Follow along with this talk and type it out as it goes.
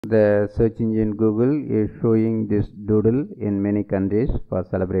The search engine Google is showing this doodle in many countries for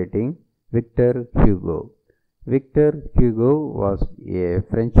celebrating Victor Hugo. Victor Hugo was a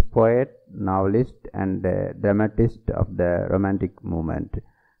French poet, novelist, and dramatist of the Romantic movement.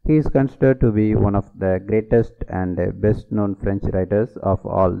 He is considered to be one of the greatest and best known French writers of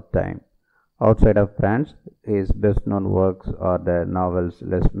all time. Outside of France, his best known works are the novels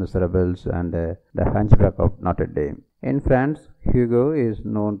Les Misérables and the Hunchback of Notre-Dame. In France, Hugo is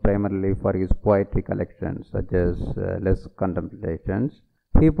known primarily for his poetry collections such as Les Contemplations.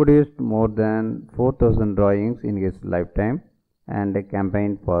 He produced more than 4,000 drawings in his lifetime and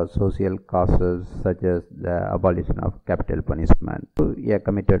campaigned for social causes such as the abolition of capital punishment. A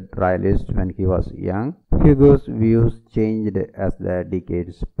committed royalist when he was young, Hugo's views changed as the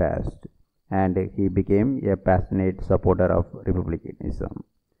decades passed, and he became a passionate supporter of republicanism.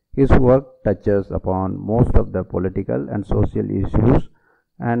 His work touches upon most of the political and social issues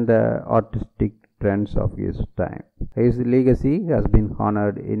and the artistic trends of his time. His legacy has been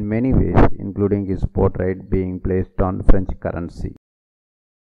honored in many ways, including his portrait being placed on French currency.